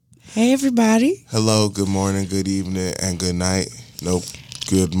Hey, everybody. Hello, good morning, good evening, and good night. Nope.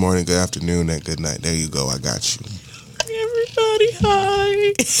 Good morning, good afternoon, and good night. There you go. I got you. Everybody,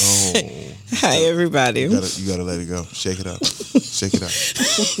 hi. Oh. Hi, everybody. You gotta let it go. Shake it up. Shake it up.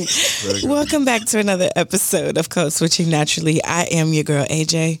 Let it go. Welcome back to another episode of Code Switching Naturally. I am your girl,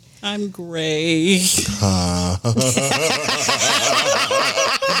 AJ. I'm Gray.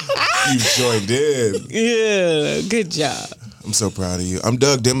 You joined in. Yeah, good job. I'm so proud of you. I'm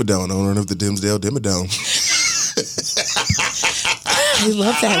Doug Dimmadome, owner of the Dimsdale Dimmadome. I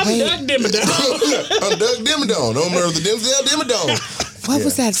love that. Wait, Doug Dimmadome. I'm Doug Dimmadome, owner of the Dimsdale Dimmadome. what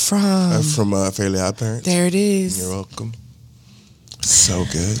was that from? From Fairly Odd Parents. There it is. You're welcome. So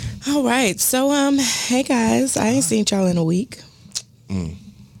good. All right. So, hey guys, I ain't seen y'all in a week. I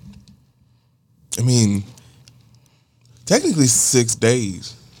mean, technically 6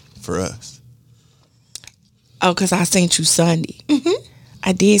 days for us. Oh, because I seen you Sunday. Mm-hmm.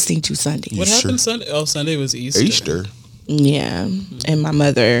 I did see you Sunday. What sure? happened Sunday? Oh, Sunday was Easter. Easter. Yeah. And my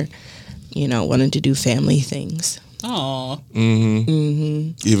mother, wanted to do family things. Aw.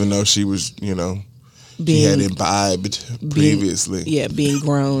 Even though she was, she had imbibed previously. Being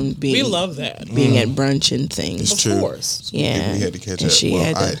grown. We love that. Being at brunch and things. It's Of true. course. Yeah. We had to catch And up. she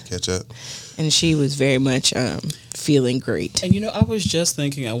had I to- had to catch up. And she was very much feeling great. And I was just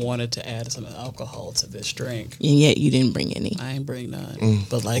thinking I wanted to add some alcohol to this drink. And yet you didn't bring any. I ain't bring none.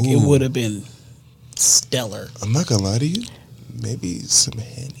 But it would have been stellar. I'm not gonna lie to you. Maybe some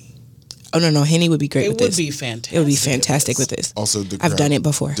Henny. Oh, no. Henny would be great with It would this. be fantastic. It would be fantastic with this. Also, I've done it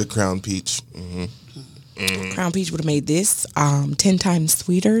before. The Crown Peach. Mm-hmm. Crown Peach would have made this 10 times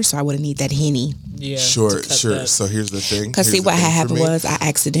sweeter, so I would have need that Henny. Yeah. Sure. to cut that. So here's the thing. Because see, Here's the what had thing for happened me. was I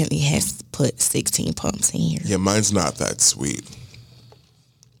accidentally had put 16 pumps in here. Yeah, mine's not that sweet.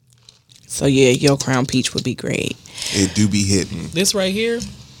 So yeah, your Crown Peach would be great. It do be hitting. This right here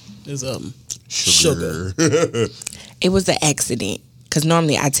is sugar. It was an accident. Because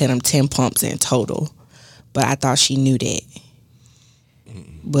normally I tell them 10 pumps in total. But I thought she knew that.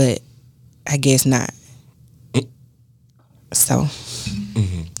 But I guess not. So,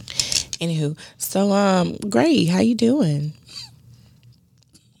 anywho, so Gray, how you doing?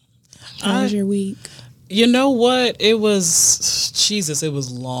 How was your week? You know what? It was Jesus. It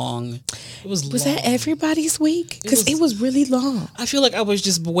was long. It was that everybody's week? Because it was- was really long. I feel like I was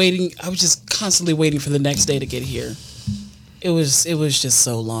just waiting. I was just constantly waiting for the next day to get here. It was just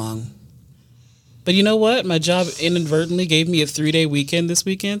so long. But you know what? My job inadvertently gave me a 3-day weekend this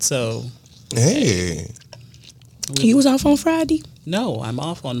weekend. So Hey. You was off on Friday? no, I'm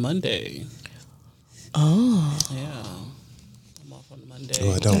off on Monday. Oh, Yeah, I'm off on Monday.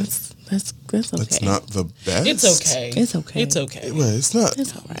 Oh, I don't. that's okay. That's not the best. It's okay. It's okay. It's okay. Well, it's not.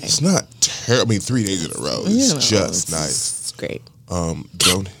 It's all right. It's not terrible. I mean, 3 days in a row. It's just nice. It's great.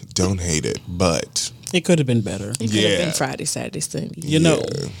 Don't hate it, but It could have been better. It could have Yeah. been Friday, Saturday, Sunday. You know.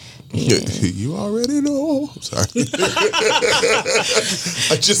 You already know. I'm sorry.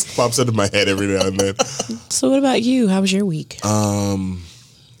 It just pops into my head every now and then. So what about you? How was your week?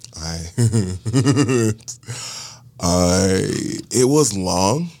 It was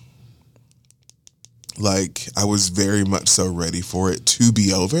long. Like, I was very much so ready for it to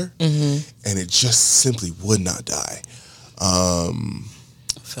be over, and it just simply would not die.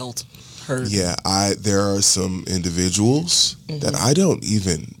 Felt hurt. Yeah, there are some individuals that I don't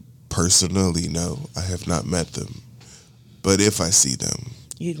even personally know. I have not met them, but if I see them,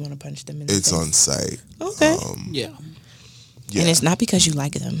 You'd want to punch them in the it's face. on site. Okay. Yeah. Yeah. And it's not because you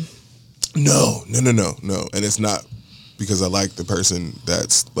like them. No. And it's not because I like the person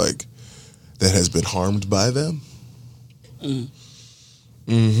that has been harmed by them.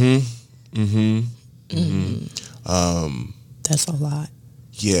 That's a lot.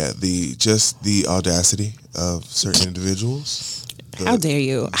 Yeah, the audacity of certain individuals. How dare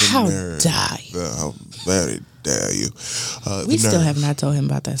you? How nerve, dare you? How very dare you? We The still nerve. have not told him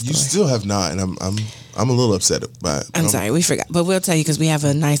about that story. You still have not, and I'm a little upset by it. I'm sorry, we forgot. But we'll tell you because we have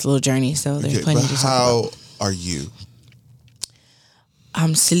a nice little journey, so there's Okay, plenty but to talk about. how are you?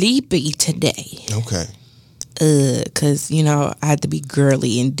 I'm sleepy today. Okay. Because, I had to be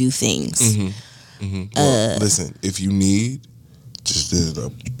girly and do things. Well, listen, if you need, just do it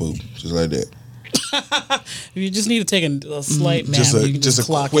up, boom, just like that. You just need to take a slight nap. Just you can a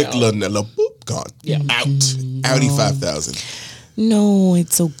clock quick out. little boop, gone. Yeah. Out. Audi 5000. No,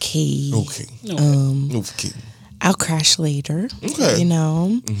 it's okay. Okay. Okay. I'll crash later. Okay.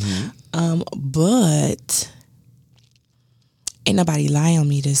 But ain't nobody lie on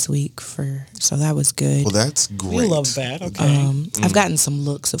me this week so that was good. Well, that's great. We love that. Okay. I've gotten some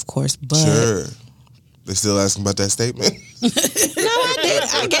looks, of course, but Sure. They still asking about that statement?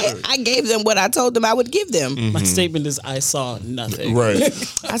 I did. I gave them what I told them I would give them. My statement is I saw nothing. Right.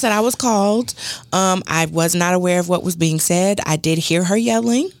 I said I was called. I was not aware of what was being said. I did hear her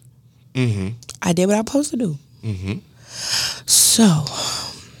yelling. I did what I was supposed to do. So,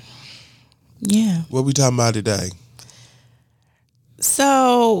 yeah. What we talking about today?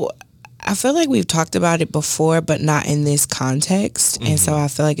 So, I feel like we've talked about it before, but not in this context. And so I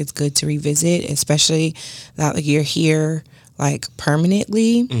feel like it's good to revisit, especially now that you're here, like,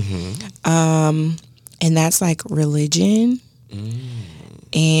 permanently. And that's like religion.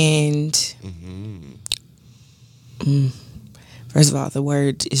 And first of all, the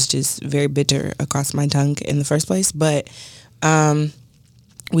word is just very bitter across my tongue in the first place. But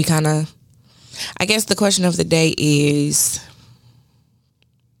we kind of, I guess the question of the day is,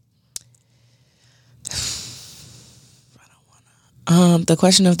 the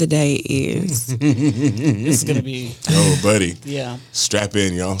question of the day is, It's gonna be Oh, buddy. yeah. Strap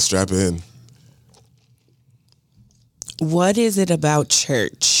in, y'all. Strap in. what is it about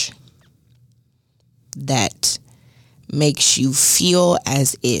church that makes you feel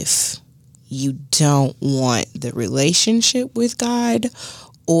as if you don't want the relationship with God,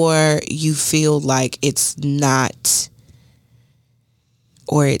 or you feel like it's not,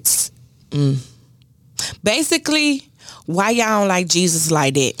 or it's basically why y'all don't like Jesus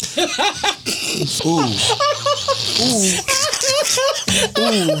like that?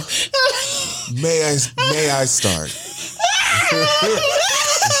 May I start?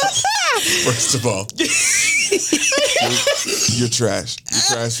 First of all, you're trash. You're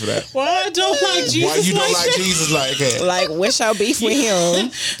trash for that. Why I don't like Jesus? Why you don't like like that? Jesus like that? Like, what's your beef with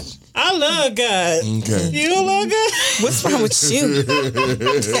him? I love God. Okay. You don't love God? What's wrong with you?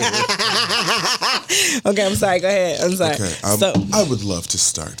 Okay, I'm sorry. Go ahead. I'm sorry. Okay. So, I would love to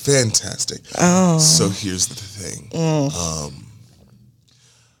start. Fantastic. So here's the thing.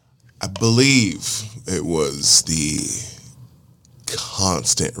 I believe it was the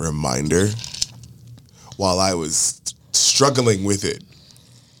constant reminder while I was struggling with it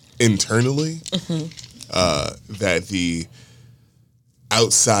internally that the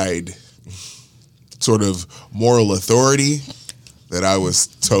outside sort of moral authority that I was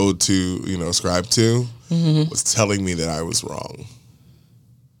told to, ascribe to was telling me that I was wrong.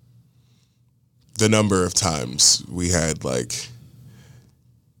 The number of times we had like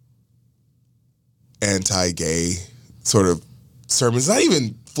anti-gay sort of sermons, not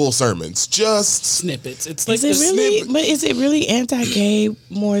even full sermons, just Snippets. It's like is it the really? But is it really anti-gay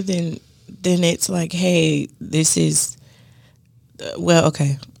more than it's like, hey, this is? Well,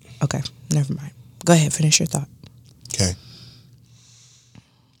 okay, never mind. Go ahead, finish your thought. Okay.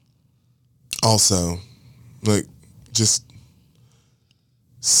 Also, like, just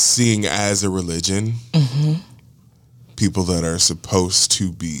seeing as a religion people that are supposed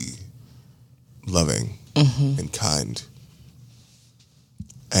to be loving and kind,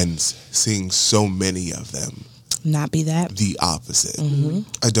 and seeing so many of them Not be that. the opposite.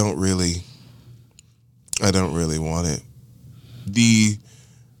 I don't really want it. The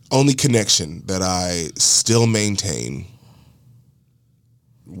only connection that I still maintain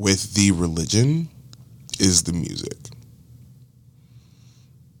with the religion is the music.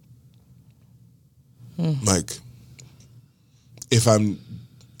 Like, if I'm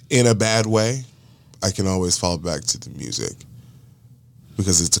in a bad way, I can always fall back to the music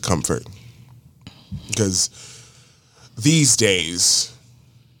because it's a comfort. Because these days,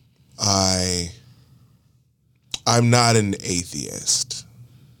 I'm not an atheist,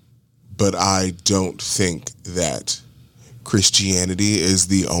 but I don't think that Christianity is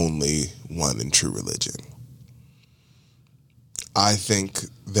the only one and true religion. I think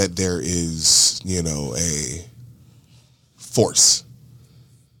that there is, a force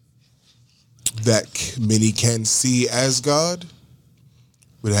that many can see as God,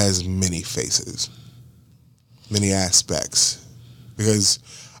 but it has many faces, many aspects. Because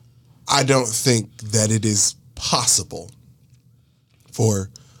I don't think that it is possible for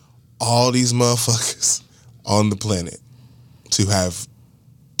all these motherfuckers on the planet to have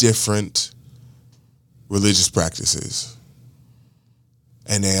different religious practices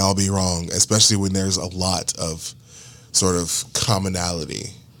and they all be wrong, especially when there's a lot of sort of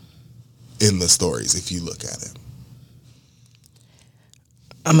commonality in the stories if you look at it.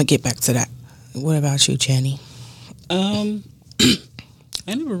 I'm gonna get back to that. What about you, Jenny? I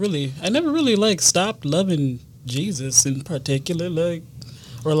never really like stopped loving Jesus in particular,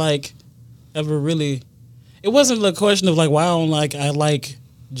 ever really. It wasn't a question of like why I like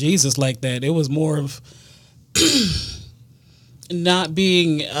Jesus like that. It was more of not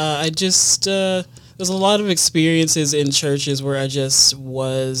being. There's There's a lot of experiences in churches where I just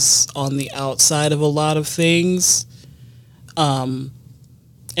was on the outside of a lot of things. And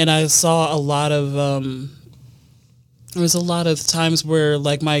I saw a lot of, there was a lot of times where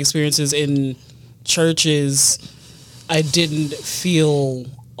like my experiences in churches, I didn't feel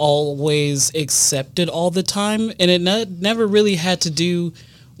always accepted all the time. And it never really had to do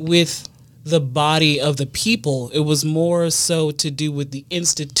with the body of the people. It was more so to do with the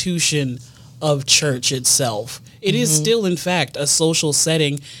institution of church itself. It is still, in fact, a social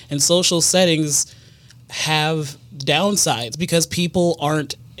setting, and social settings have downsides because people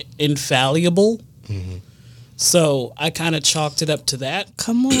aren't infallible. So I kind of chalked it up to that.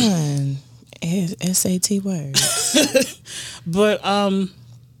 Come on. SAT word. But, and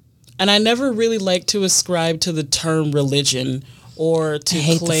I never really like to ascribe to the term religion or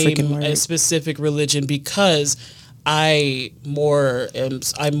to claim a specific religion because I more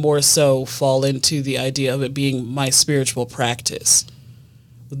so fall into the idea of it being my spiritual practice.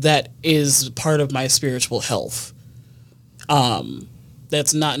 That is part of my spiritual health.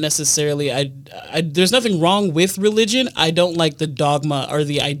 That's not necessarily, I there's nothing wrong with religion. I don't like the dogma or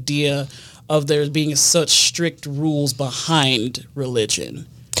the idea of there being such strict rules behind religion.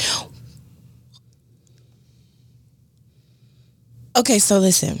 Okay, so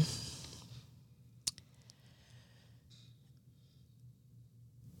listen.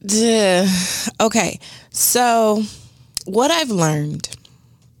 Okay, so what I've learned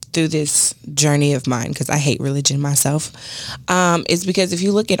through this journey of mine, because I hate religion myself, is because if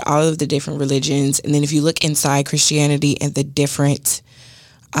you look at all of the different religions, and then if you look inside Christianity and the different,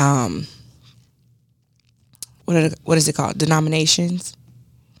 what is it called? Denominations.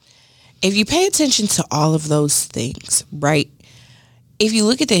 If you pay attention to all of those things, right? If you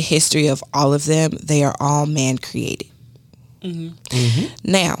look at the history of all of them, they are all man-created.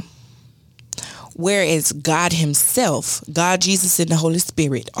 Now, whereas God himself, God, Jesus, and the Holy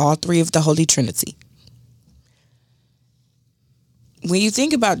Spirit, all three of the Holy Trinity. When you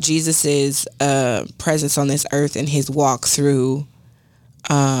think about Jesus's presence on this earth and his walk through,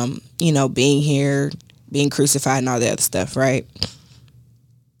 being here, being crucified and all that other stuff, right?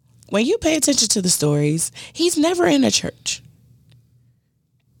 When you pay attention to the stories, he's never in a church.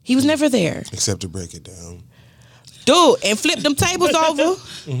 He was never there. Except to break it down. Dude, and flip them tables over.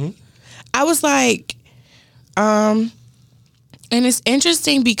 I was like, and it's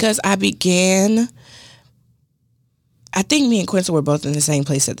interesting because I think me and Quincy were both in the same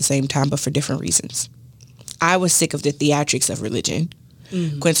place at the same time, but for different reasons. I was sick of the theatrics of religion.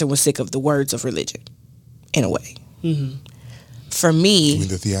 Quincy was sick of the words of religion, in a way. For me, I mean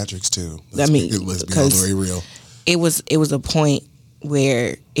the theatrics too. Let's be all the way real. It was a point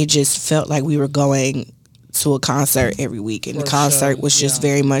where it just felt like we were going to a concert every week, and the concert was just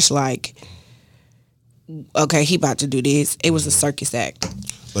very much like, okay, he about to do this. It was a circus act.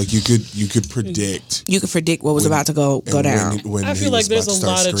 Like you could predict. You could predict what was about to go down. I feel like there's a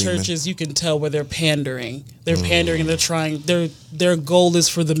lot of churches you can tell where they're pandering. They're pandering and they're trying. Their goal is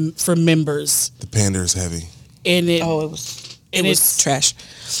for members. The pander is heavy. And it was trash.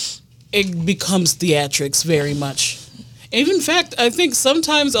 It becomes theatrics very much. And in fact, I think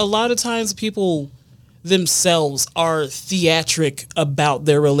a lot of times people themselves are theatric about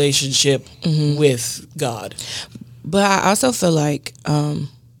their relationship with God. But I also feel like going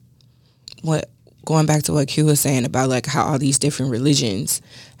back to what Q was saying about like how all these different religions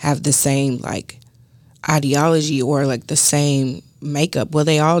have the same like ideology or like the same makeup. Well,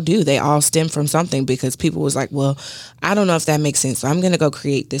 they all do. They all stem from something because people was like, well, I don't know if that makes sense, so I'm going to go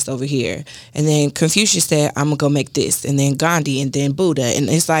create this over here. And then Confucius said, I'm going to go make this. And then Gandhi and then Buddha. And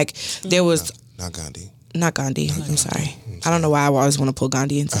it's like there was... Not Gandhi. Not Gandhi. I'm sorry. I don't know why I always want to pull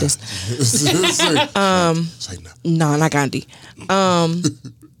Gandhi into this. No, not Gandhi. But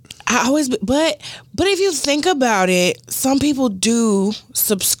if you think about it, some people do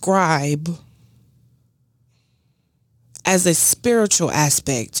subscribe as a spiritual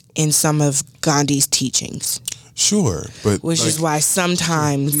aspect in some of Gandhi's teachings. Sure, but which is why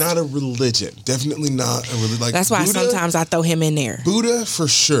sometimes not a religion. Definitely not a religion. Like that's why Buddha, sometimes I throw him in there. Buddha for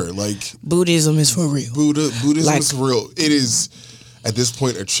sure. Like Buddhism is for real. Buddhism is for real. It is at this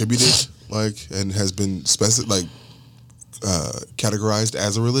point attributed and has been categorized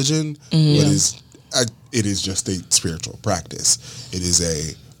as a religion, but it is just a spiritual practice. It is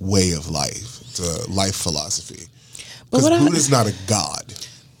a way of life. It's a life philosophy. Because Buddha is not a god.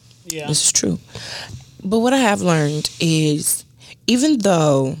 Yeah, this is true. But what I have learned is, even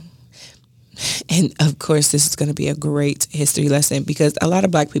though, and of course this is going to be a great history lesson because a lot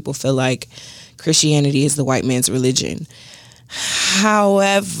of black people feel like Christianity is the white man's religion.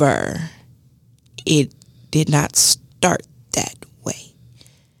 However, it did not start that way.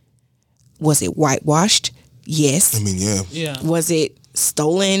 Was it whitewashed? Yes. I mean, yeah. Yeah. Was it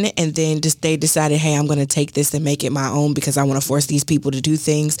stolen and then just they decided, hey, I'm going to take this and make it my own because I want to force these people to do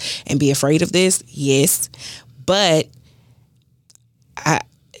things and be afraid of this? Yes. But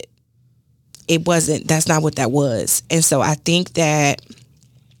it wasn't, that's not what that was. And so I think that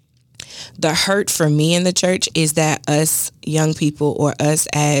the hurt for me in the church is that us young people or us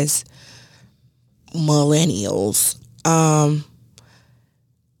as millennials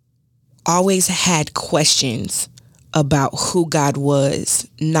always had questions about who God was,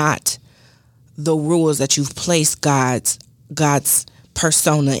 not the rules that you've placed God's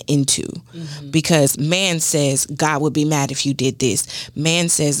persona into. Because man says God would be mad if you did this. Man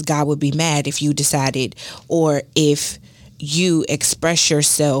says God would be mad if you decided, or if you express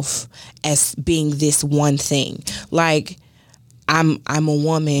yourself as being this one thing. Like, I'm a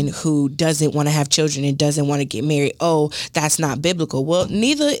woman who doesn't want to have children and doesn't want to get married. Oh, that's not biblical. Well,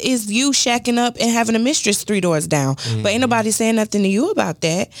 neither is you shacking up and having a mistress 3 doors down. But ain't nobody saying nothing to you about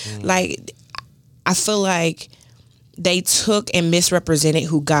that. Like, I feel like they took and misrepresented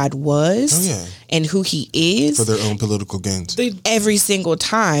who God was and who he is for their own political gains. Every single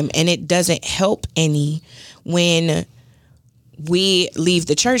time. And it doesn't help any when we leave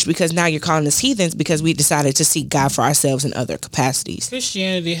the church, because now you're calling us heathens because we decided to seek God for ourselves in other capacities.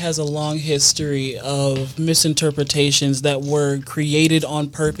 Christianity has a long history of misinterpretations that were created on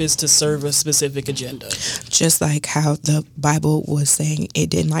purpose to serve a specific agenda. Just like how the Bible was saying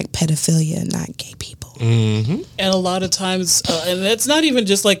it didn't like pedophilia, not gay people. And a lot of times, and that's not even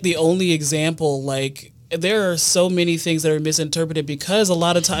just like the only example, like there are so many things that are misinterpreted because a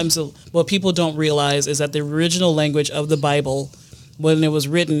lot of times what people don't realize is that the original language of the Bible, when it was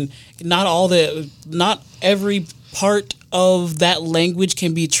written, not every part of that language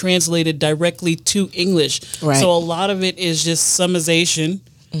can be translated directly to English. Right. So a lot of it is just summarization.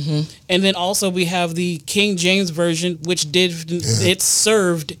 And then also we have the King James Version, which it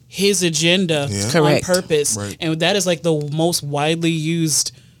served his agenda on Correct. purpose. Right. And that is like the most widely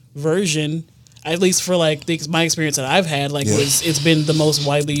used version, at least for like my experience that I've had, like it's been the most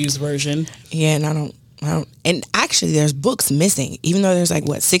widely used version. Yeah, and I don't, and actually there's books missing. Even though there's like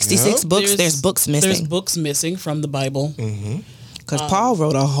 66 books, there's books missing. There's books missing from the Bible. Because Paul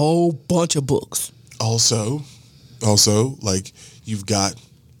wrote a whole bunch of books. Also, like, you've got,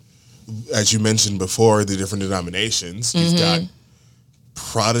 as you mentioned before, the different denominations. You've got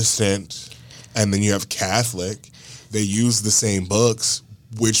Protestant, and then you have Catholic. They use the same books,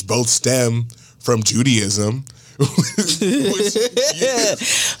 which both stem from Judaism. And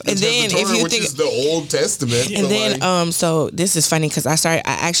then Torah, if you which think, is the Old Testament, and then so this is funny because I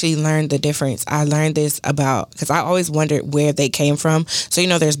actually learned the difference. I learned this because I always wondered where they came from. So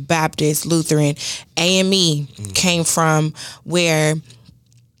there's Baptist, Lutheran, AME came from where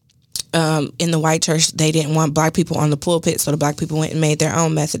in the white church they didn't want black people on the pulpit, so the black people went and made their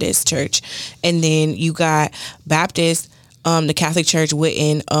own Methodist church. And then you got Baptist, the Catholic Church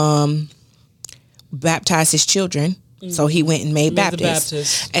wouldn't baptize his children, so he went and made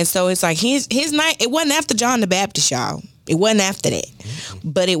Baptist. And so it's like his night. It wasn't after John the Baptist, y'all. It wasn't after that.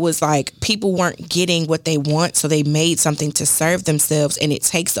 But it was like people weren't getting what they want, so they made something to serve themselves, and it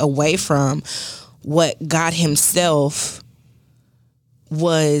takes away from what God himself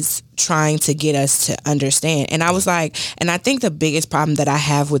was trying to get us to understand. And I was like, and I think the biggest problem that I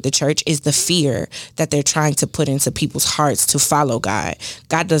have with the church is the fear that they're trying to put into people's hearts to follow God.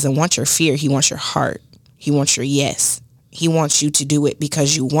 God doesn't want your fear. He wants your heart. He wants your yes. He wants you to do it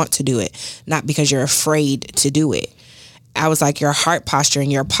because you want to do it, not because you're afraid to do it. I was like, your heart posture and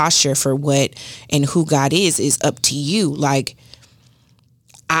your posture for what and who God is up to you. Like,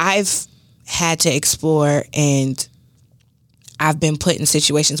 I've had to explore, and I've been put in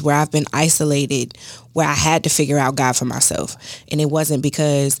situations where I've been isolated, where I had to figure out God for myself. And it wasn't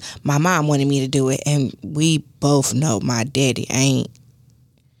because my mom wanted me to do it. And we both know my daddy ain't,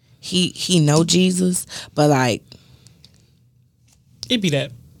 he know Jesus, but like, It be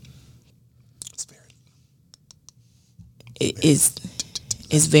that.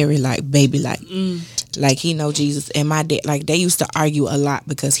 It's very like baby like. Like, he know Jesus. And my dad, like, they used to argue a lot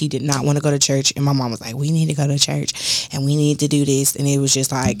because he did not want to go to church. And my mom was like, we need to go to church and we need to do this. And it was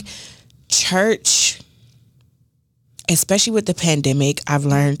just like, church, especially with the pandemic, I've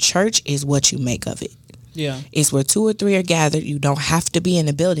learned church is what you make of it. Yeah. It's where 2 or 3 are gathered. You don't have to be in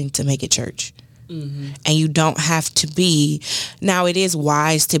a building to make it church. And you don't have to be. Now, it is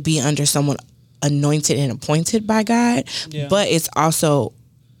wise to be under someone anointed and appointed by God. But it's also,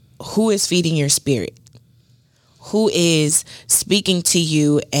 who is feeding your spirit? who is speaking to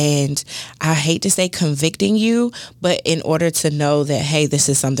you, and I hate to say convicting you, but in order to know that, hey, this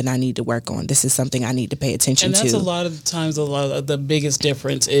is something I need to work on. This is something I need to pay attention to. And that's a lot of the times, a lot of the biggest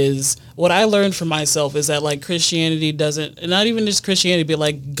difference is what I learned for myself is that like Christianity doesn't, and not even just Christianity, but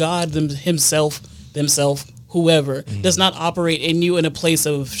like God themselves, whoever, does not operate in you in a place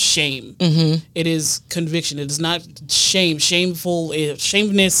of shame. It is conviction. It is not shame.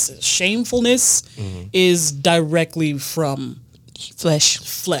 Shamefulness is directly from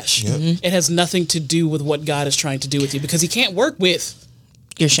flesh. Yep. It has nothing to do with what God is trying to do with you, because he can't work with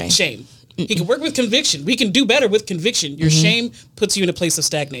your shame. He can work with conviction. We can do better with conviction. Your shame puts you in a place of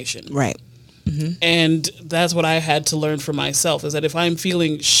stagnation. Right. And that's what I had to learn for myself, is that if I'm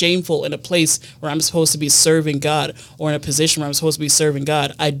feeling shameful in a place where I'm supposed to be serving God, or in a position where I'm supposed to be serving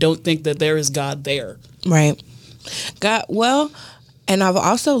God, I don't think that there is God there. Right. God, well, and I've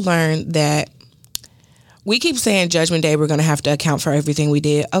also learned that we keep saying Judgment Day, we're going to have to account for everything we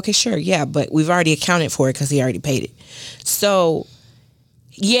did. Okay, sure, yeah, but we've already accounted for it because he already paid it. So,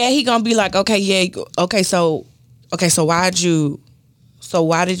 yeah, he going to be like, okay, yeah, so why did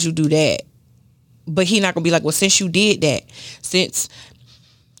you do that? But he not gonna be like, well, since you did that,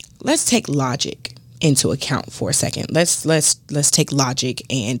 let's take logic into account for a second. Let's take logic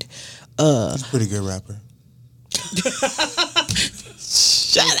and He's a pretty good rapper.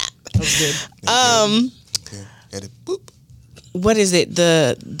 shut up. That was good. Okay. Get it. Boop. What is it?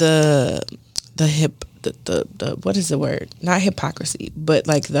 The what is the word? Not hypocrisy, but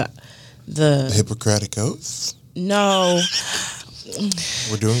like the Hippocratic Oath. No.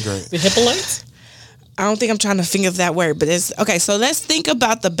 We're doing great. The Hippolytes? I don't think I'm trying to think of that word, but it's okay. So let's think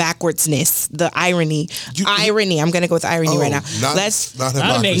about the backwardsness, the irony. Irony. I'm going to go with irony right now. Not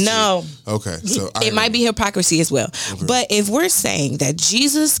hypocrisy. No. Okay, so It might be hypocrisy as well. Okay. But if we're saying that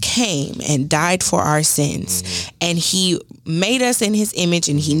Jesus came and died for our sins, and he made us in his image,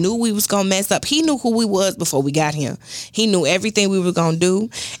 and he knew we was going to mess up. He knew who we was before we got him. He knew everything we were going to do,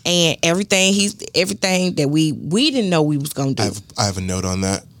 and everything that we didn't know we was going to do. I have a note on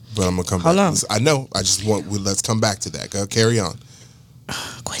that, but I'm going to come Hold back. on. I know. Let's come back to that. Go, carry on.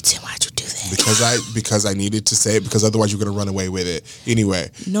 Quentin, why'd you do that? Because I needed to say it, because otherwise you're going to run away with it.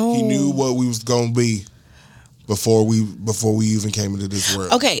 Anyway, No. He knew what we was going to be before we even came into this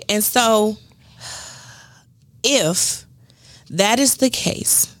world. Okay, and so if that is the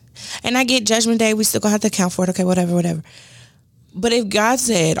case, and I get Judgment Day, we still gonna have to account for it. Okay, whatever. But if God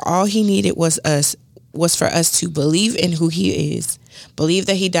said all he needed was for us to believe in who he is, believe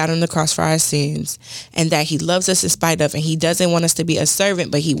that he died on the cross for our sins, and that he loves us in spite of, and he doesn't want us to be a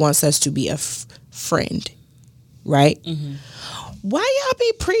servant, but he wants us to be a friend, right? Mm-hmm. Why y'all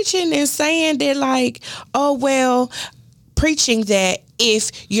be preaching and saying that, like, oh, well, preaching that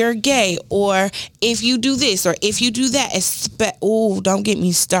if you're gay, or if you do this, or if you do that, don't get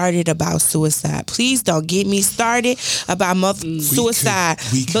me started about suicide. Please don't get me started about suicide.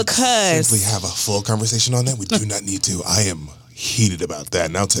 We could because simply have a full conversation on that. We do not need to. I am heated about that,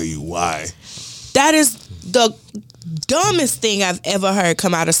 and I'll tell you why. that is the dumbest thing I've ever heard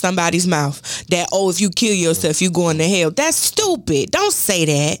come out of somebody's mouth. That, oh, if you kill yourself, you going to hell. That's stupid. Don't say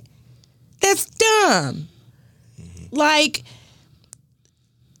that. That's dumb. Like,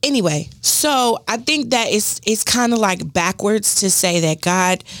 anyway, so I think that it's kind of like backwards to say that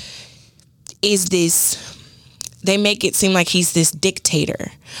God is this, they make it seem like he's this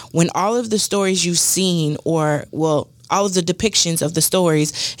dictator, when all of the stories you've seen, or, well, all of the depictions of the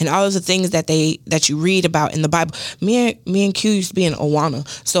stories and all of the things that you read about in the Bible. Me and Q used to be in Awana,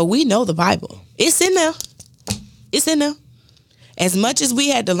 so we know the Bible. It's in there. It's in there. As much as we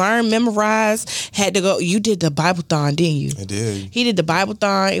had to learn, memorize, had to go. You did the Bible-thon, didn't you? I did. He did the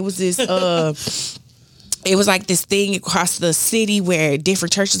Bible-thon. It was this. It was like this thing across the city where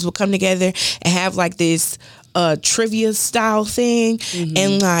different churches would come together and have like this trivia style thing,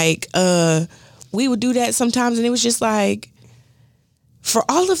 and like we would do that sometimes, and it was just like, for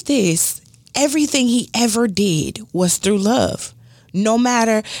all of this, everything he ever did was through love. No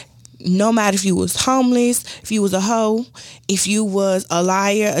matter if you was homeless, if you was a hoe, if you was a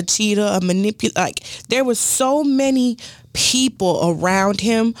liar, a cheater, a manipulator, like, there was so many people around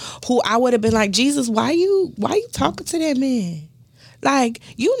him who I would have been like, Jesus, why you talking to that man? Like,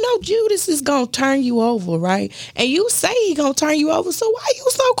 you know Judas is gonna turn you over, right? And you say he gonna turn you over, so why you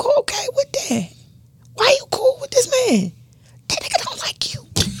so okay with that? Why you cool with this man? That nigga don't like you.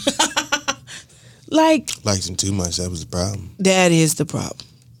 Like, Liked him too much. That was the problem. that is the problem.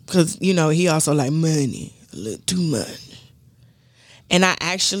 Because, he also like money, a little too much. And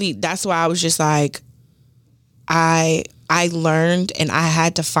that's why I was just like, I learned, and I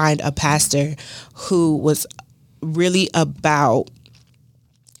had to find a pastor who was really about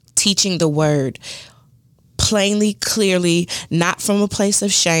teaching the word plainly, clearly, not from a place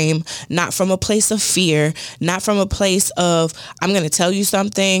of shame, not from a place of fear, not from a place of, I'm going to tell you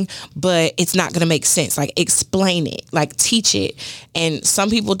something, but it's not going to make sense. Like, explain it, like, teach it. And some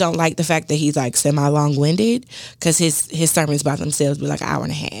people don't like the fact that he's like semi long-winded, because his sermons by themselves be like an hour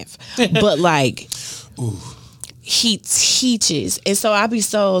and a half. But like, ooh, he teaches. And so I be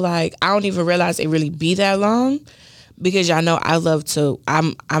so like, I don't even realize it really be that long, because y'all know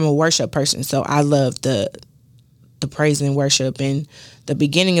I'm a worship person. So I love the praise and worship and the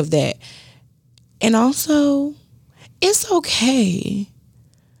beginning of that. And also, it's okay.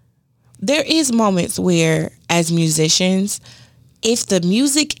 There is moments where, as musicians, if the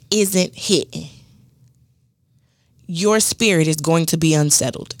music isn't hitting, your spirit is going to be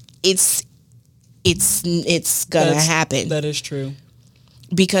unsettled. It's gonna happen. That is true.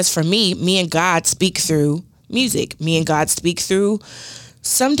 Because for me and God speak through music. Me and God speak through.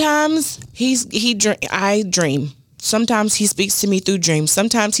 Sometimes I dream. Sometimes he speaks to me through dreams.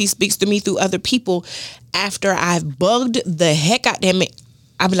 Sometimes he speaks to me through other people after I've bugged the heck out of them.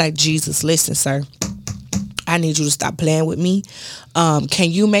 I'll be like, Jesus, listen, sir. I need you to stop playing with me.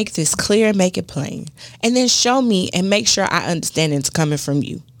 Can you make this clear? Make it plain. And then show me and make sure I understand it's coming from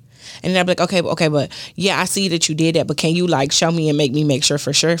you. And then I'll be like, okay, but yeah, I see that you did that, but can you like show me and make sure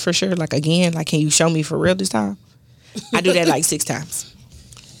for sure? Like again, like, can you show me for real this time? I do that like 6 times.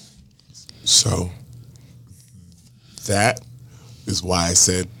 So that is why I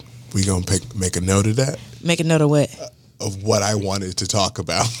said we gonna make a note of that. Make a note of what? Of what I wanted to talk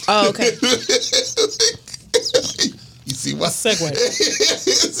about. Oh, okay. You see what? Segue.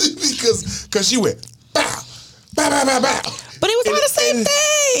 because she went bow, bow, bow, bow, bow. But it was all the same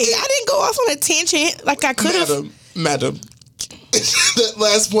thing. I didn't go off on a tangent like I could have. Madam, that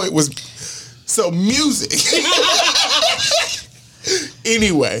last point was so music.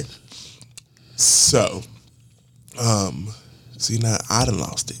 Anyway, so, see, now I done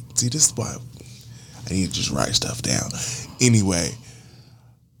lost it. See, this is why I need to just write stuff down. Anyway,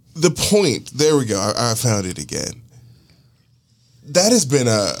 the point, there we go. I found it again. That has been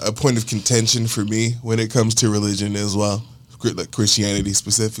a point of contention for me when it comes to religion as well, like Christianity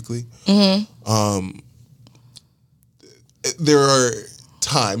specifically. Mm-hmm. There are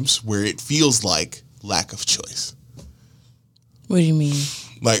times where it feels like lack of choice. What do you mean?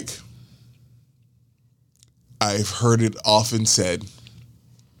 Like, I've heard it often said,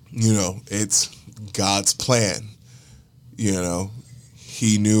 it's God's plan.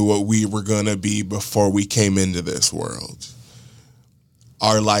 He knew what we were going to be before we came into this world.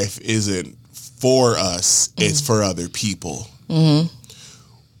 Our life isn't for us, it's for other people. Mm-hmm.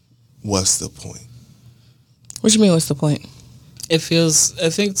 What's the point? What do you mean, what's the point? I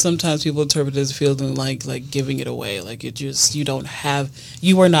think sometimes people interpret it as feeling like giving it away. Like you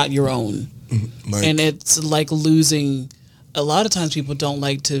are not your own. And it's like losing, a lot of times people don't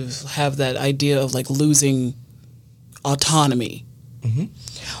like to have that idea of like losing autonomy. Mm-hmm.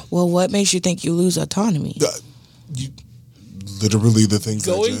 Well, what makes you think you lose autonomy? Literally the things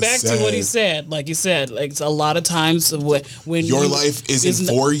going back to what he said, like you said, like a lot of times when your life isn't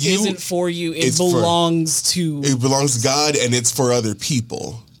for you, it belongs to God, and it's for other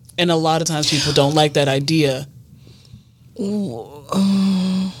people. And a lot of times people don't like that idea. It's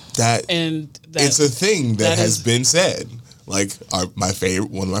a thing that has been said. Like one of my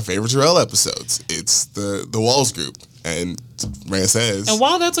favorite Terrell episodes. It's the Walls Group. And Rand says, and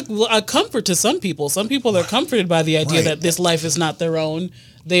while that's a comfort to some people are comforted by the idea that this life is not their own.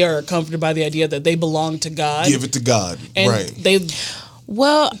 They are comforted by the idea that they belong to God. Give it to God, and right?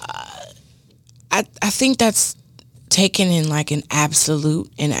 I think that's taken in like an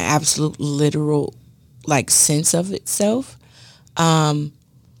absolute literal like sense of itself, and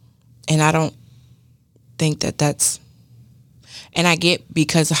I don't think that's. And I get,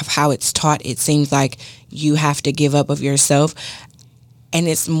 because of how it's taught, it seems like you have to give up of yourself. And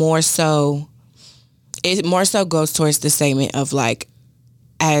it more so goes towards the statement of like,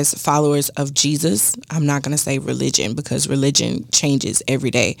 as followers of Jesus, I'm not going to say religion, because religion changes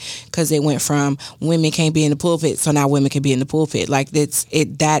every day. Because it went from women can't be in the pulpit, so now women can be in the pulpit. Like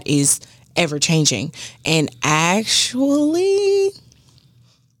that is ever changing. And actually,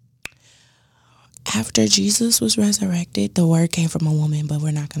 after Jesus was resurrected, the word came from a woman, but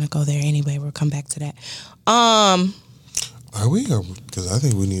we're not going to go there anyway. We'll come back to that. Are we? Because I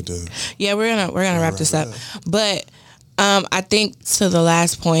think we need to. Yeah, we're gonna wrap this up. But I think to the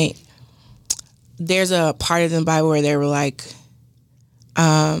last point, there's a part of the Bible where they were like,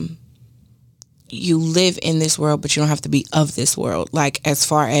 you live in this world, but you don't have to be of this world. Like, as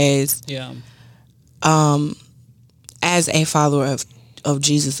far as as a follower of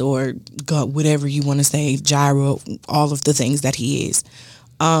Jesus or God, whatever you want to say, Jireh, all of the things that he is,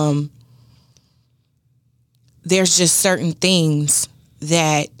 there's just certain things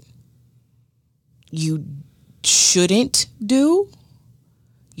that you shouldn't do.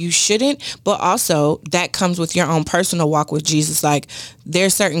 You shouldn't, but also that comes with your own personal walk with Jesus. Like,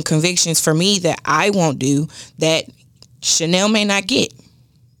 there's certain convictions for me that I won't do that Chanel may not get.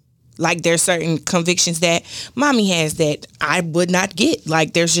 Like, there's certain convictions that mommy has that I would not get.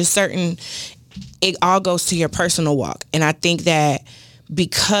 Like, there's just certain, it all goes to your personal walk. And I think that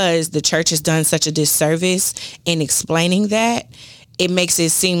because the church has done such a disservice in explaining that, it makes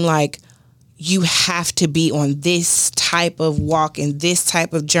it seem like you have to be on this type of walk and this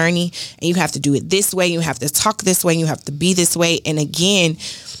type of journey, and you have to do it this way, you have to talk this way, you have to be this way. And again,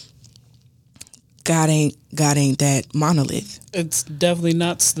 God ain't that monolith. It's definitely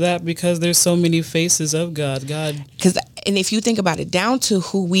not that, because there's so many faces of God. And if you think about it, down to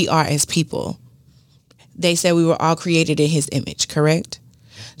who we are as people, they said we were all created in his image, correct?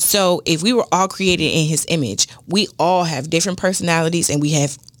 So if we were all created in his image, we all have different personalities, and we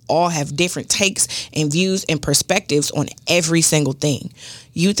all have different takes and views and perspectives on every single thing.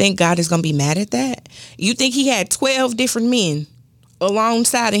 You think God is going to be mad at that? You think he had 12 different men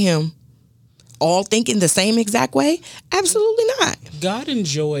alongside of him all thinking the same exact way? Absolutely not. God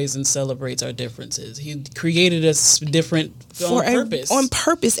enjoys and celebrates our differences. He created us different on purpose. On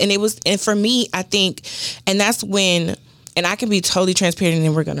purpose. And for me, I think, and that's when, and I can be totally transparent, and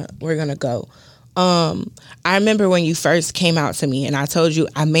then we're gonna go. I remember when you first came out to me and I told you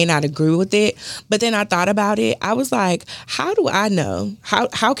I may not agree with it, but then I thought about it. I was like, how do I know?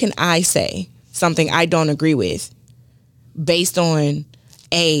 How can I say something I don't agree with based on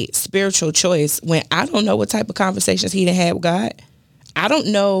a spiritual choice when I don't know what type of conversations he done had with God? I don't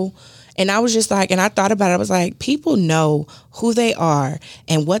know. And I was just like, and I thought about it. I was like, people know who they are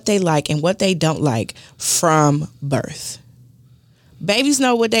and what they like and what they don't like from birth. Babies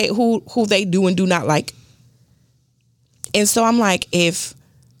know what who they do and do not like. And so I'm like, if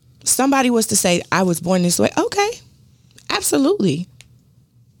somebody was to say I was born this way, okay, absolutely.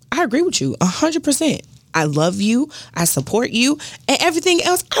 I agree with you 100%. I love you. I support you. And everything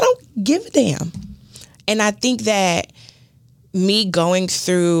else, I don't give a damn. And I think that me going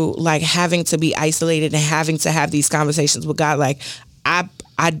through like having to be isolated and having to have these conversations with God, like I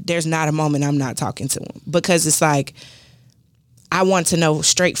there's not a moment I'm not talking to him, because it's like, I want to know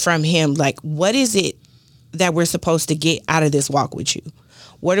straight from him, like, what is it that we're supposed to get out of this walk with you?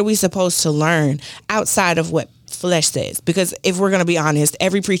 What are we supposed to learn outside of what flesh says? Because if we're going to be honest,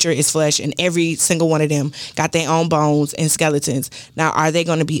 every preacher is flesh, and every single one of them got their own bones and skeletons. Now, are they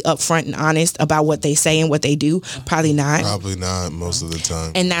going to be upfront and honest about what they say and what they do? Probably not. Probably not most of the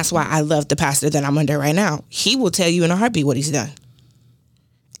time. And that's why I love the pastor that I'm under right now. He will tell you in a heartbeat what he's done.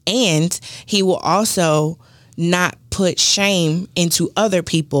 And he will also not put shame into other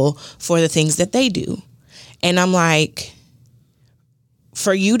people for the things that they do. And I'm like,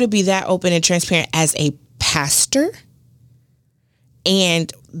 for you to be that open and transparent as a pastor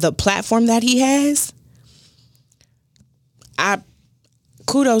and the platform that he has,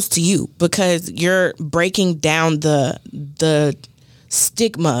 kudos to you, because you're breaking down the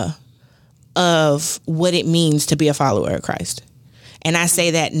stigma of what it means to be a follower of Christ. And I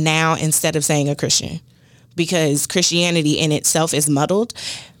say that now instead of saying a Christian, because Christianity in itself is muddled.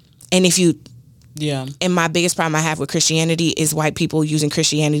 And and my biggest problem I have with Christianity is white people using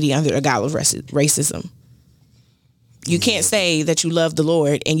Christianity under the guise of racism. You can't say that you love the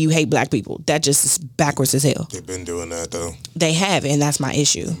Lord and you hate black people. That just is backwards as hell. They've been doing that, though. They have, and that's my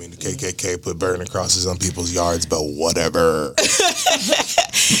issue. I mean, the KKK put burning crosses on people's yards, but whatever.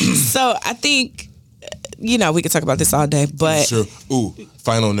 So I think, we could talk about this all day, but... Sure. Ooh,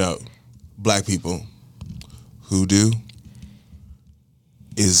 final note. Black people, hoodoo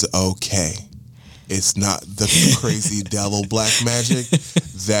is okay. It's not the crazy devil black magic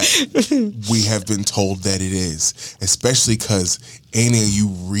that we have been told that it is. Especially because any of you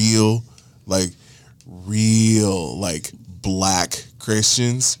real black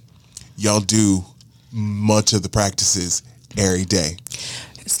Christians, y'all do much of the practices every day.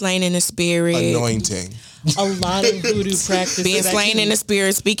 Slain in the spirit. Anointing. A lot of hoodoo practice. Being slain in the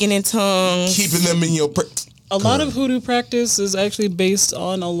spirit, speaking in tongues. Keeping them in your... A lot of hoodoo practice is actually based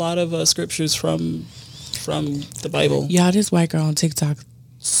on a lot of scriptures from the Bible. Y'all, this white girl on TikTok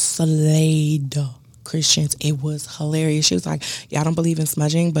slayed Christians. It was hilarious. She was like, "Y'all don't believe in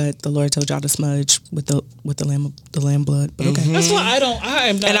smudging, but the Lord told y'all to smudge with the lamb blood." But okay, that's why I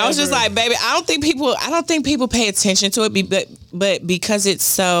am not. And I was just like, "Baby, I don't think people pay attention to it." But but because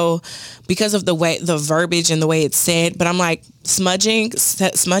because of the verbiage and the way it's said, but I'm like, smudging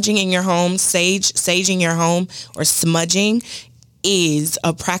in your home, saging your home, or smudging is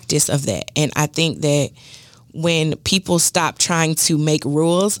a practice of that. And I think that when people stop trying to make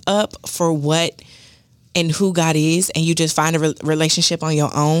rules up for what and who God is, and you just find a relationship on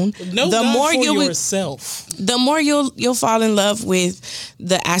your own, yourself. The more you'll fall in love with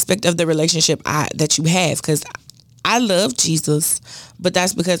the aspect of the relationship that you have. Because I love Jesus, but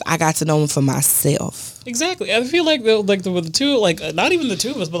that's because I got to know him for myself. Exactly. I feel like the two, like not even the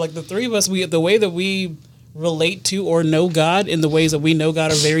two of us, but like the three of us, the way that we relate to or know God in the ways that we know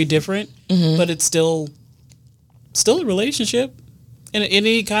God are very different, but it's still a relationship. In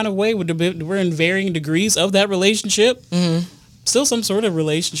any kind of way, we're in varying degrees of that relationship. Still some sort of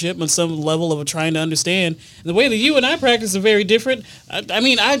relationship on some level of trying to understand. And the way that you and I practice are very different.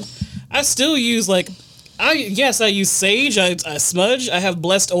 I still use I use sage. I smudge. I have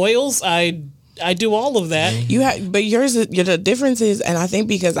blessed oils. I do all of that. But yours, the difference is, and I think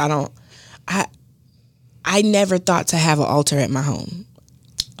because I never thought to have an altar at my home.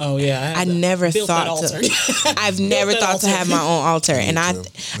 Oh yeah, I never thought to. I've never thought to have my own altar, and I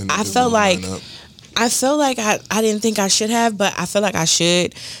felt like I didn't think I should have, but I feel like I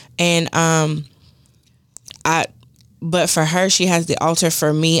should, and But for her, she has the altar.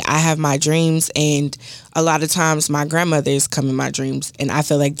 For me, I have my dreams, and a lot of times my grandmothers come in my dreams, and I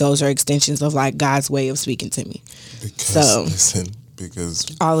feel like those are extensions of like God's way of speaking to me. Because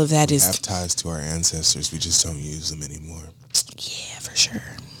all of that is have ties to our ancestors. We just don't use them anymore. Yeah, for sure.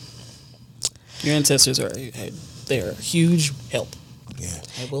 Your ancestors they're a huge help. Yeah,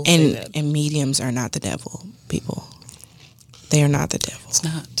 I will say that. And mediums are not the devil, people. They are not the devil. It's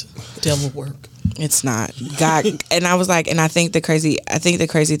not devil work. It's not God. And I was like, and I think the crazy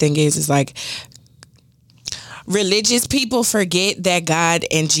thing is like religious people forget that God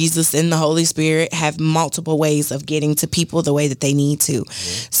and Jesus and the Holy Spirit have multiple ways of getting to people the way that they need to. Yeah.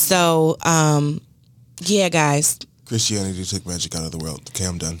 So, yeah, guys. Christianity took magic out of the world. Okay,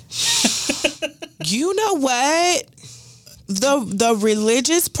 I'm done. You know what? The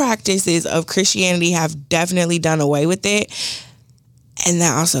religious practices of Christianity have definitely done away with it. And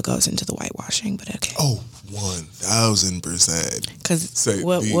that also goes into the whitewashing, but okay. Oh, 1,000%. Because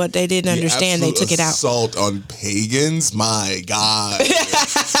what they didn't understand, they took it out. Assault on pagans, my God.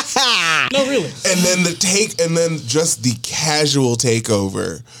 No, really. And then just the casual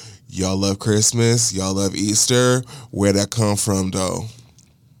takeover. Y'all love Christmas. Y'all love Easter. Where'd that come from, though?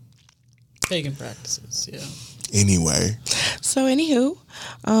 Pagan practices, yeah. Anyway. So, anywho,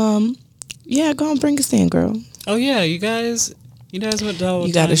 yeah, go and bring us in, girl. Oh yeah, you guys went down.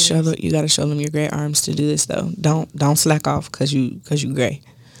 You gotta show them your great arms to do this though. Don't slack off because you gray.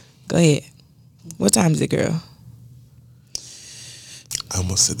 Go ahead. What time is it, girl? I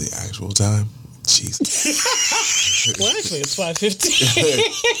almost said the actual time. Jesus. Well, actually, it's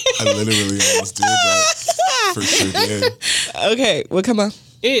 5:15. I literally almost did that. For sure did. Okay, well, come on.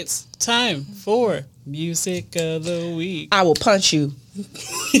 It's time for Music of the Week. I will punch you.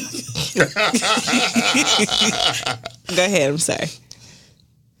 Go ahead, I'm sorry.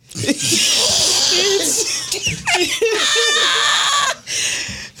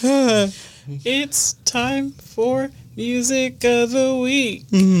 It's time for Music of the Week.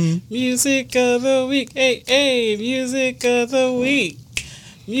 Mm-hmm. Music of the Week. Hey, hey, Music of the Week.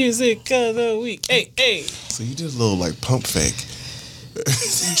 Music of the Week. Hey, hey. So you did a little pump fake.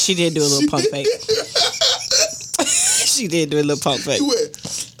 She did do a little pump fake. She did do a little pump fake. You went,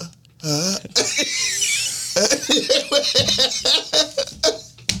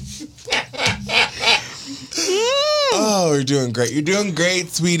 Oh, we're doing great. You're doing great,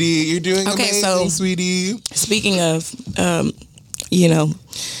 sweetie. You're doing amazing, sweetie. Speaking of,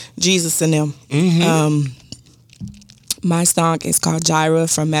 Jesus and them, my song is called Jireh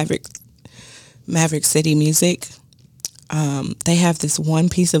from Maverick City Music. They have this one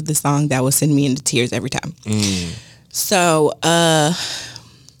piece of the song that will send me into tears every time. So,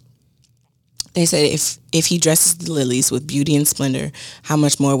 they said, if he dresses the lilies with beauty and splendor, how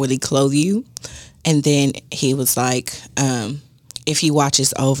much more will he clothe you? And then he was like, if he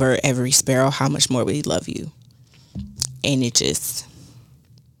watches over every sparrow, how much more will he love you? And it hits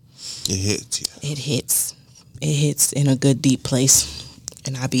you. It hits in a good deep place.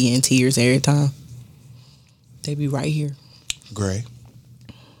 And I be in tears every time. They be right here. Gray.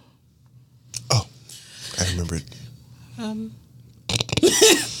 Oh, I remembered.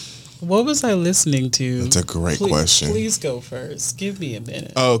 What was I listening to? That's a great question. Please go first. Give me a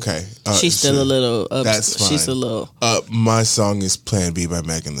minute. Oh, okay. She's still a little. That's fine. She's a little. My song is Plan B by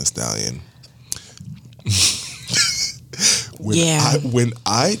Megan Thee Stallion. When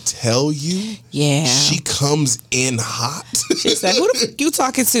I tell you, she comes in hot. She's like, who the fuck you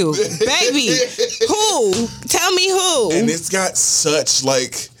talking to? Baby, who? Tell me who. And it's got such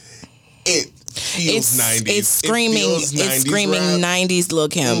like, it feels 90s. It's screaming, it's screaming rap. 90s Lil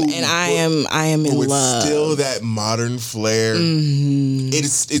Kim. Ooh, and I am in love. It's still that modern flair. Mm-hmm.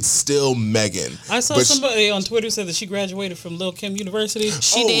 It's still Megan. I saw somebody on Twitter said that she graduated from Lil Kim University.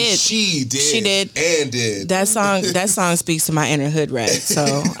 She did. She did. And did. That song speaks to my inner hood rat. So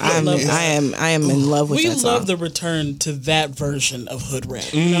I am in love with that song. We love the return to that version of hood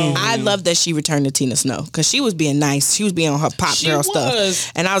rat. You know? I love that she returned to Tina Snow because she was being nice. She was being on her pop girl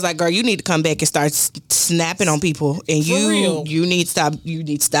stuff. And I was like, girl, you need to come back and start snapping on people. And you need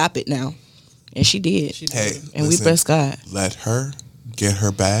to stop it now. And she did. Hey, and we bless God. Let her get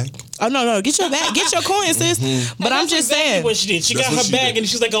her bag. Oh no, get your bag, get your coin, sis. Mm-hmm. But I'm just saying what she did. She got her bag and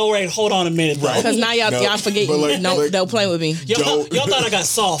she's like, "All right, hold on a minute, right?" Because now y'all forget. Don't play with me. Y'all thought I got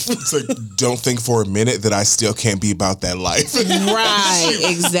soft. It's like, don't think for a minute that I still can't be about that life. Right,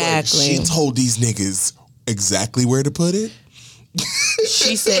 exactly. She told these niggas exactly where to put it.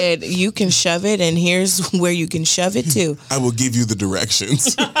 She said, "You can shove it, and here's where you can shove it too. I will give you the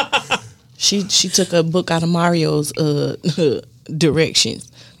directions." She took a book out of Mario's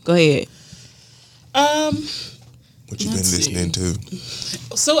directions. Go ahead. What you been listening to?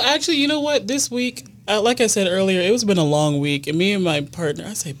 So actually, you know what? This week, like I said earlier, it's been a long week, and me and my partner,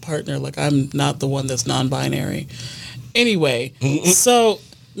 I say partner like I'm not the one that's non-binary. Anyway, so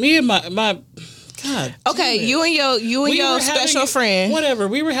me and my God. Okay, you and your special friend. Whatever.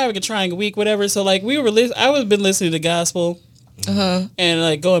 We were having a trying week, whatever. So like I was been listening to gospel. And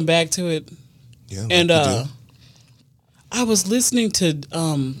like going back to it. Yeah. And I was listening to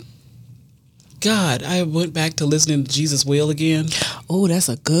I went back to listening to Jesus Will again. Oh, that's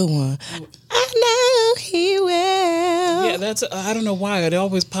a good one. I know he will. Yeah, that's I don't know why. It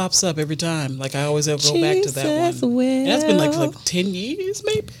always pops up every time. Like I always have to go back to that one. And that's been like for like 10 years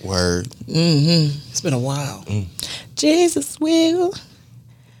maybe. Word. Mm-hmm. It's been a while. Jesus will.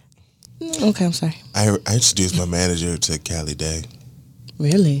 Okay, I'm sorry. I introduced my manager to Cali Day.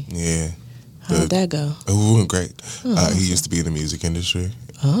 Really? Yeah. How'd that go? It went great. He used to be in the music industry.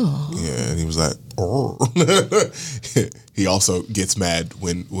 Oh. Yeah, and he was like, oh. He also gets mad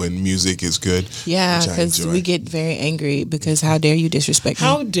when music is good. Yeah, because we get very angry because how dare you disrespect me?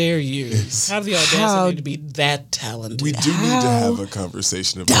 How dare you have the audacity to be that talented? We do need to have a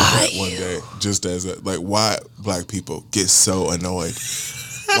conversation about that one day. Just as why black people get so annoyed.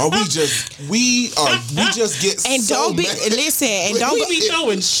 Why we just get and so don't be mad. Listen and don't we be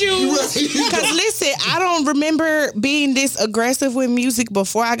throwing shoes. Because listen, I don't remember being this aggressive with music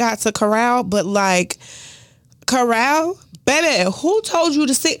before I got to chorale, but like chorale, baby, who told you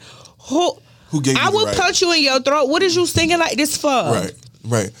to sing? Who gave you I will right? punch you in your throat. What is you singing like this for?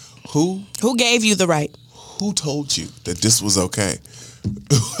 Right. Who gave you the right? Who told you that this was okay?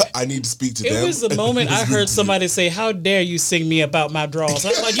 I need to speak to them. It was the moment I heard somebody say, "How dare you sing me about my draws?" I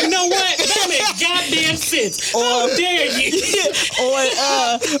was like, you know what? That makes goddamn sense. How dare you?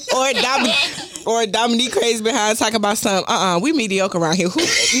 or Dominique Crazy behind talking about something. We mediocre around here.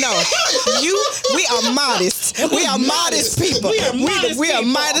 We are modest. We are modest people. We are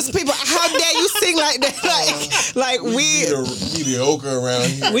modest people. How dare you sing like that? Like we mediocre around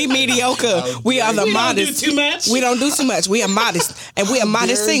here. We mediocre. We are the modest. We don't do too much. We don't do too much. We are modest. And we are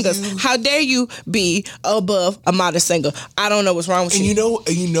modest singers. How dare you be above a modest singer? I don't know what's wrong with you.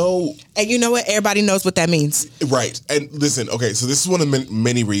 And you know what? Everybody knows what that means. Right. And listen, okay, so this is one of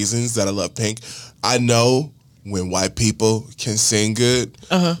many reasons that I love Pink. I know when white people can sing good,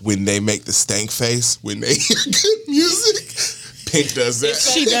 when they make the stank face, when they hear good music. Pink does that.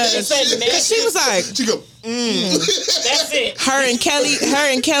 She does. She was like, she go, That's it. Her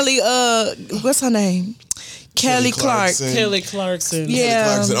and Kelly, what's her name? Kelly Clarkson. Kelly Clarkson. Yeah. Kelly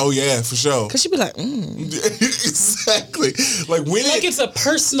Clarkson. Oh yeah, for sure. Cause she be like, exactly. Like when it's a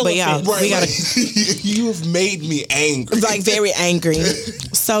personal offense. Right, you you have made me angry. Like very angry.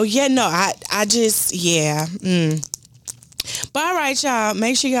 So yeah, no, I just But all right, y'all.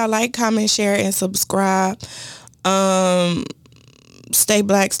 Make sure y'all like, comment, share, and subscribe. Stay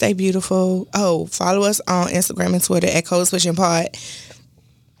black, stay beautiful. Oh, follow us on Instagram and Twitter at Code Switching Pod.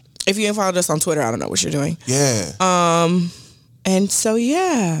 If you ain't followed us on Twitter, I don't know what you're doing. Yeah. And so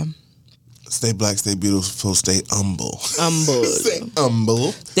yeah. Stay black, stay beautiful, stay humble. Stay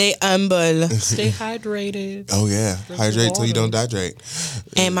humble. Stay hydrated. Oh yeah. Hydrate till you don't dehydrate.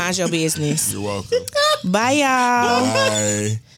 And mind your business. You're welcome. Bye y'all. Bye.